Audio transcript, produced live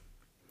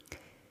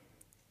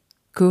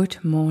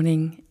Good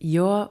morning.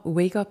 Your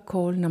wake-up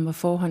call number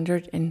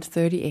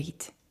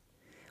 438.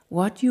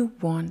 What you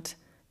want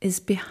is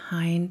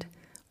behind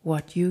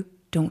what you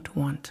don't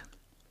want.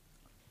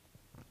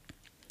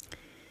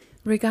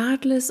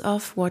 Regardless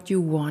of what you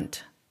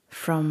want,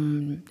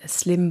 from a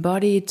slim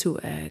body to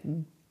a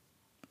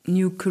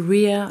new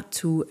career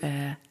to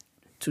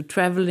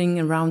traveling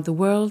around the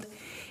world,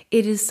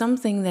 it is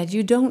something that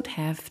you don't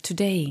have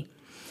today.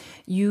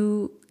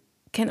 You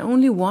can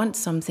only want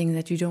something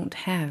that you don't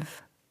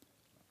have.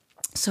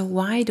 So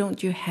why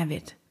don't you have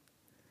it?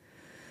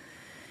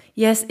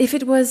 Yes, if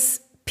it was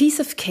piece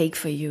of cake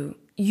for you,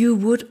 you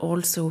would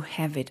also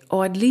have it,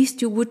 or at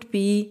least you would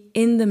be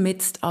in the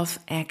midst of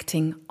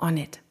acting on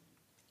it.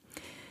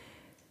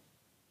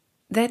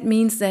 That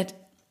means that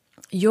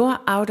your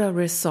outer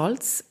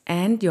results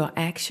and your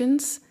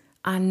actions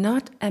are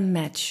not a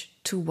match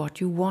to what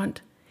you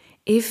want.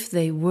 If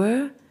they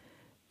were,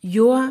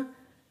 your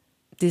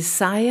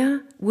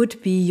desire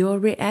would be your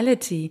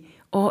reality,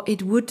 or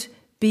it would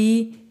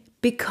be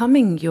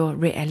becoming your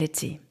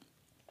reality.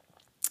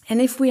 And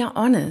if we are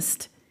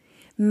honest,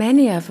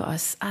 many of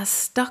us are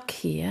stuck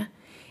here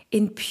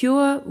in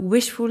pure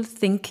wishful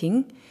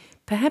thinking,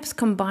 perhaps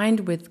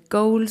combined with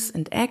goals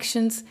and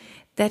actions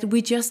that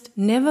we just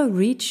never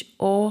reach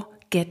or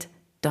get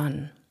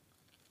done.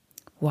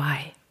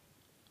 Why?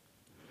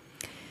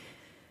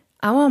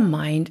 Our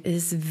mind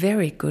is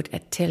very good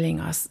at telling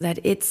us that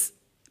it's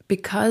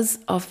because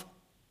of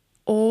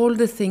all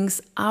the things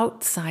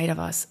outside of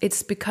us.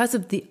 It's because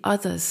of the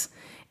others.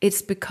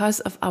 It's because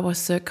of our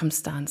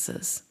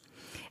circumstances.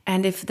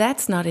 And if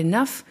that's not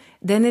enough,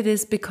 then it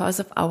is because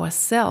of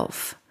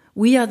ourselves.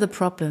 We are the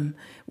problem.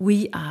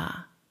 We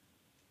are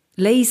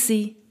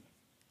lazy,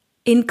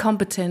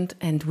 incompetent,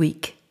 and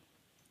weak.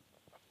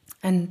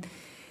 And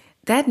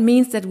that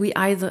means that we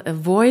either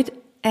avoid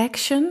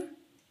action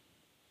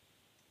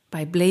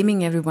by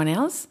blaming everyone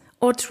else,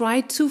 or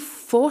try to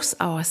force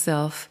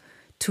ourselves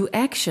to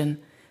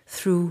action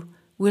through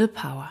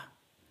willpower.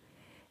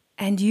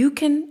 And you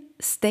can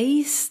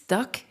stay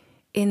stuck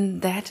in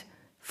that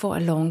for a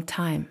long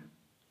time,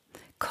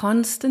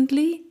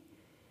 constantly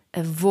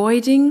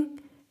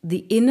avoiding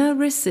the inner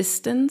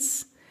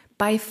resistance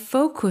by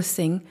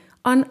focusing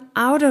on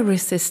outer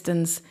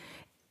resistance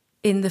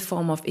in the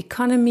form of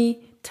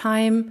economy,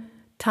 time,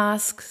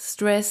 tasks,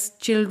 stress,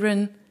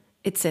 children,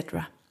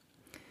 etc.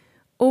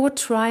 Or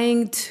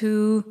trying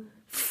to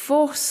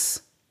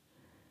force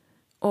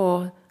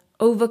or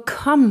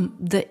overcome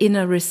the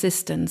inner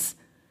resistance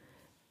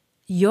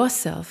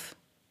yourself,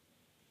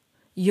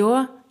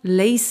 your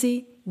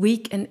lazy,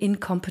 weak and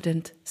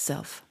incompetent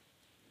self.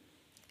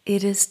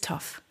 It is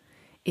tough.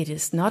 It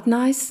is not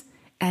nice,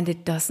 and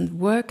it doesn't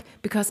work,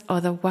 because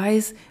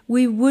otherwise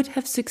we would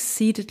have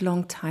succeeded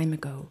long time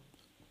ago.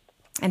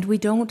 And we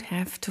don't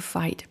have to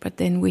fight, but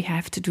then we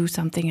have to do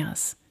something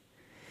else.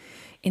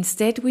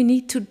 Instead, we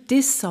need to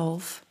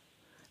dissolve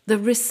the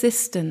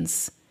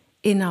resistance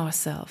in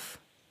ourselves.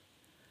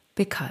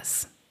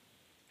 Because,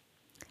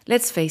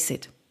 let's face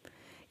it,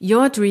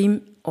 your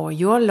dream or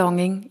your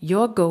longing,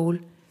 your goal,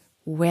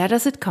 where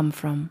does it come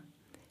from?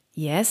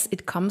 Yes,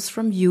 it comes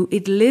from you.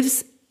 It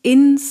lives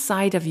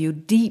inside of you,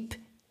 deep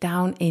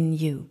down in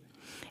you.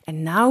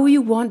 And now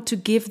you want to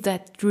give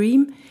that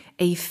dream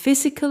a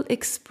physical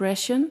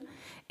expression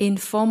in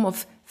form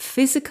of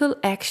physical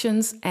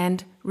actions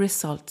and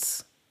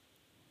results,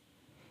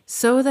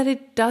 so that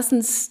it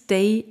doesn't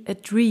stay a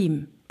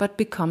dream, but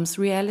becomes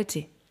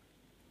reality.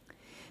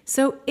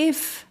 So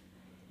if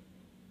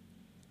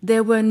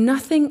there were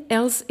nothing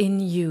else in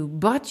you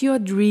but your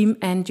dream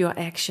and your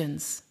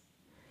actions,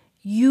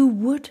 you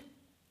would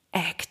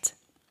act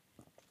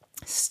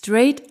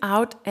straight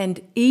out and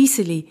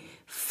easily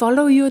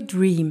follow your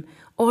dream,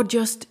 or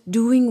just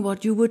doing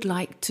what you would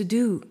like to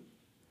do.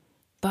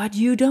 But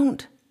you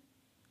don't.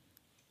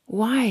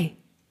 Why?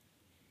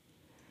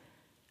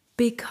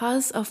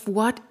 Because of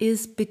what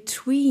is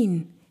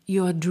between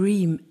your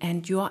dream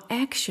and your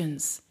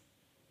actions.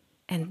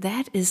 And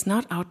that is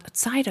not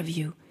outside of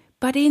you,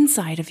 but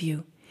inside of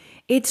you.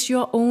 It's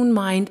your own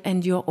mind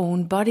and your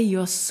own body,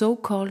 your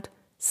so-called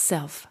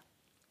self.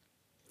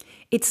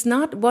 It's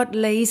not what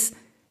lays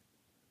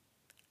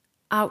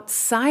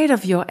outside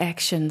of your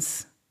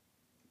actions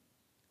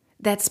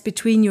that's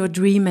between your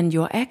dream and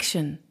your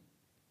action.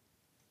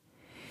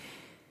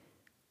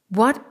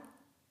 What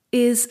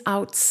is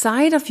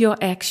outside of your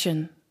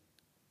action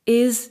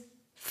is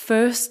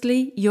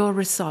firstly your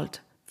result.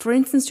 For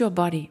instance, your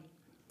body.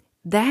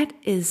 That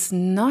is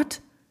not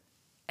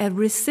a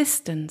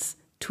resistance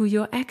to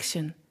your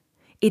action.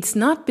 It's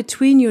not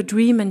between your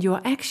dream and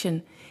your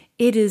action.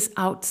 It is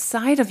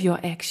outside of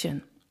your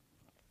action.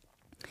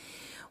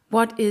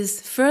 What is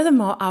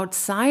furthermore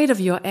outside of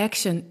your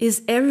action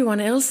is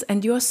everyone else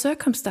and your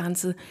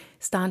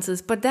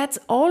circumstances, but that's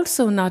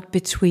also not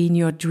between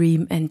your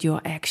dream and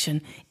your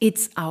action.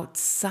 It's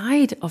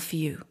outside of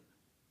you.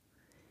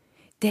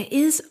 There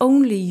is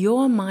only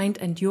your mind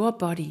and your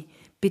body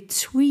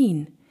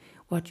between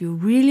what you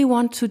really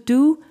want to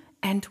do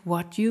and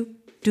what you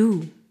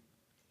do.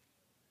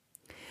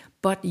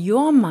 But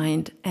your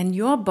mind and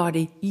your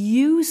body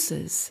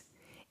uses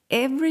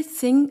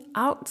everything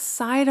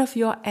outside of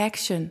your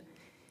action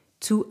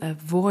to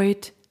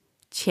avoid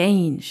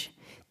change,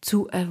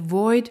 to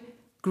avoid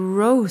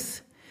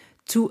growth,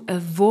 to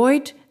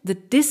avoid the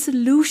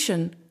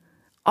dissolution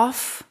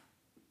of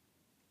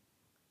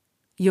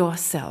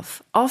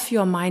yourself, of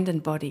your mind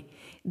and body.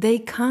 They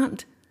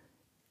can't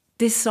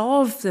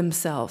dissolve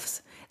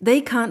themselves.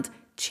 They can't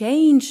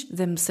change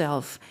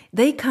themselves.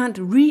 They can't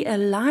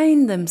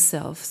realign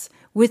themselves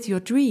with your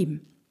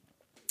dream.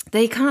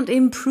 They can't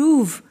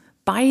improve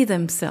by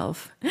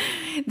themselves.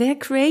 They're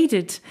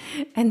created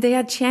and they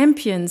are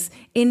champions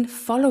in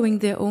following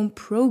their own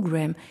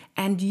program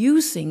and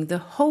using the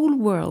whole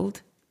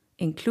world,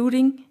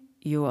 including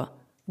your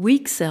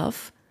weak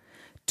self,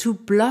 to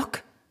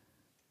block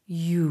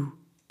you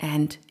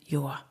and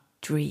your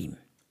dream.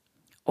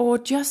 Or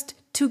just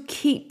to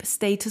keep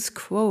status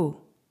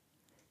quo.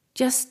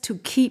 Just to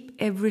keep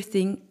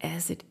everything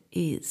as it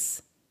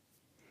is.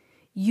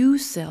 You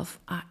self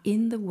are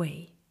in the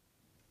way.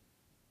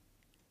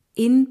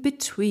 In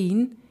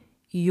between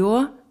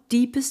your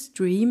deepest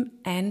dream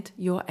and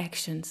your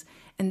actions.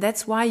 And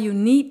that's why you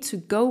need to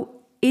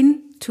go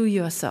into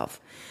yourself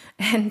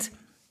and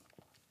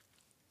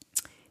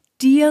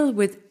deal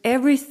with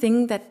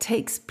everything that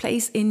takes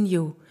place in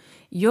you.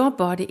 Your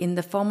body in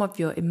the form of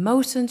your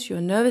emotions,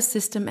 your nervous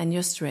system and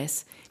your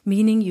stress.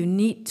 Meaning you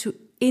need to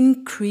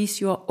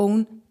increase your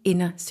own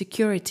inner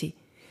security.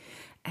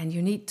 And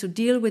you need to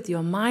deal with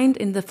your mind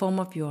in the form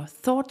of your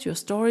thoughts, your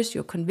stories,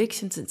 your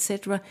convictions,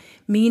 etc.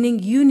 Meaning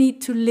you need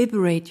to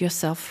liberate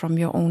yourself from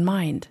your own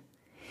mind.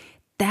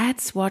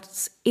 That's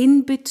what's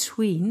in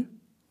between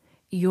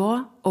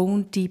your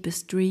own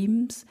deepest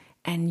dreams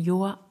and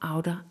your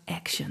outer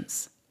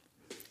actions.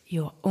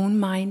 Your own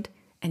mind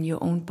and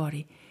your own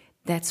body.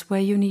 That's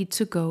where you need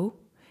to go.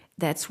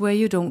 That's where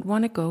you don't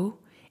want to go.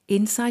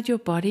 Inside your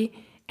body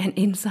and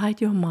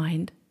inside your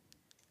mind.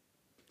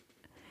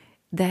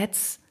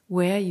 That's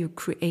where you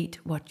create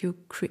what you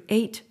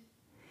create.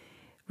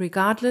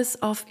 Regardless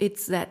of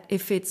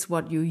if it's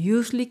what you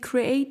usually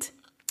create,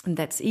 and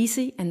that's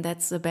easy, and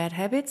that's the bad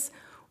habits,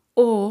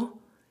 or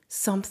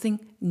something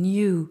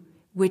new,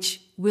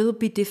 which will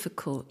be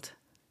difficult.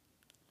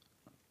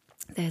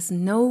 There's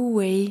no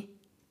way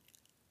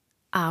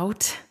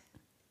out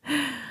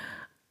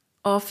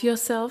of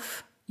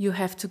yourself. You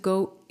have to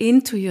go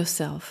into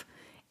yourself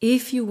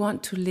if you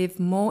want to live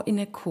more in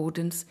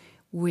accordance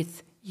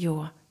with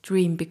your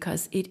dream,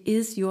 because it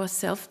is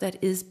yourself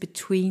that is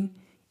between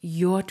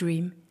your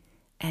dream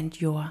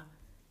and your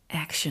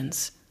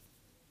actions.